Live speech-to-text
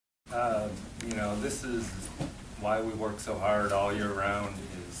You know, this is why we work so hard all year round,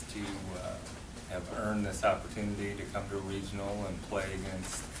 is to have earned this opportunity to come to a regional and play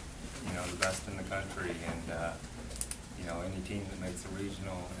against, you know, the best in the country. And, you know, any team that makes a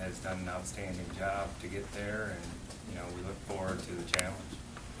regional has done an outstanding job to get there, and, you know, we look forward to the challenge.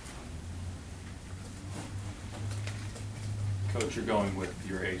 Coach, you're going with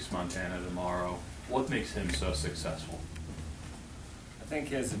your ace Montana tomorrow. What makes him so successful? I think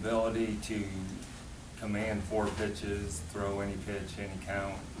his ability to command 4 pitches, throw any pitch, any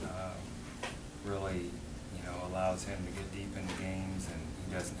count, really, you know, allows him to get deep into games, and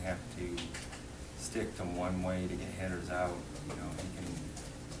he doesn't have to stick to one way to get hitters out. You know,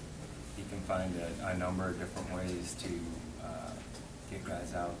 he can find a number of different ways to get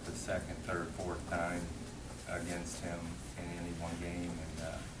guys out the second, third, fourth time against him in any one game.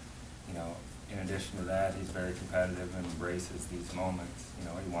 And you know, in addition to that, he's very competitive and embraces these moments. You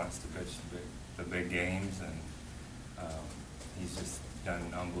know, he wants to pitch the big games, and he's just done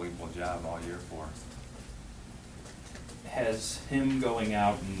an unbelievable job all year for us. Has him going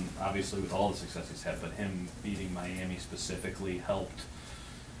out, and obviously with all the success he's had, but him beating Miami specifically helped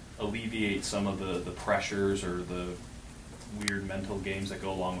alleviate some of the pressures or the weird mental games that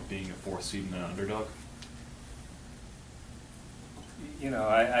go along with being a 4th seed and an underdog? You know,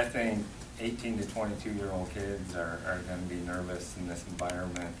 I think 18 to 22-year-old kids are going to be nervous in this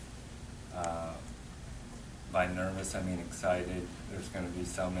environment. By nervous, I mean excited. There's going to be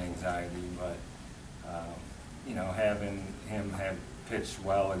some anxiety, but you know, having him have pitched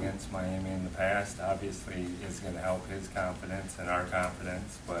well against Miami in the past obviously is going to help his confidence and our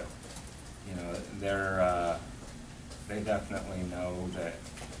confidence. But you know, they definitely know that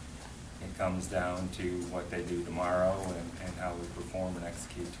it comes down to what they do tomorrow and how we perform and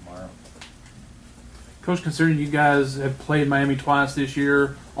execute tomorrow. Coach, considering you guys have played Miami twice this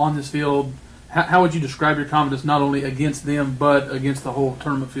year on this field, how would you describe your confidence not only against them but against the whole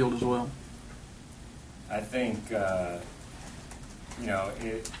tournament field as well? I think, you know,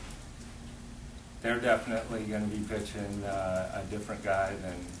 they're definitely going to be pitching a different guy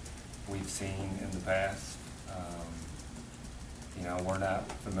than we've seen in the past. You know, we're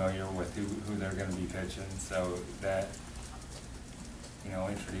not familiar with who they're going to be pitching, so that, you know,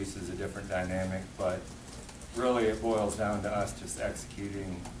 introduces a different dynamic. But really it boils down to us just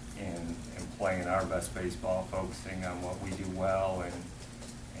executing and playing our best baseball, focusing on what we do well, and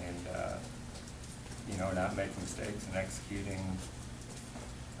you know, not making mistakes and executing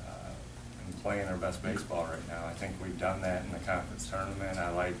and playing our best baseball right now. I think we've done that in the conference tournament. I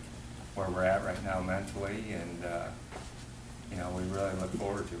like where we're at right now mentally, and you know, we really look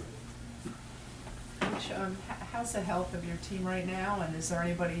forward to it. Coach, how's the health of your team right now, and is there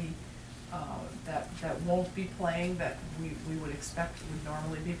anybody that won't be playing that we would expect would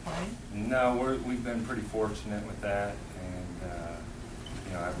normally be playing? No, we've been pretty fortunate with that, and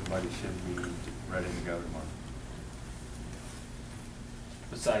you know, everybody should be ready to go tomorrow.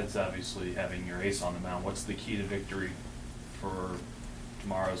 Besides obviously having your ace on the mound, what's the key to victory for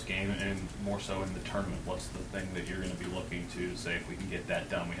tomorrow's game, and more so in the tournament? What's the thing that you're going to be looking to say, if we can get that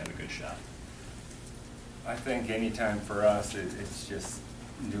done, we have a good shot? I think anytime for us, it's just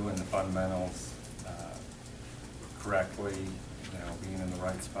doing the fundamentals correctly, you know, being in the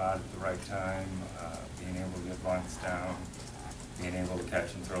right spot at the right time, being able to get bunts down, being able to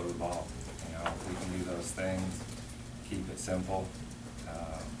catch and throw the ball. You know, if we can do those things, keep it simple,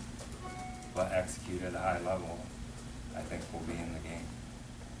 but execute at a high level, I think we'll be in the game.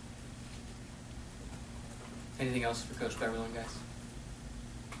 Anything else for Coach Beverlin, guys?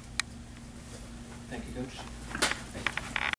 Thank you, Coach.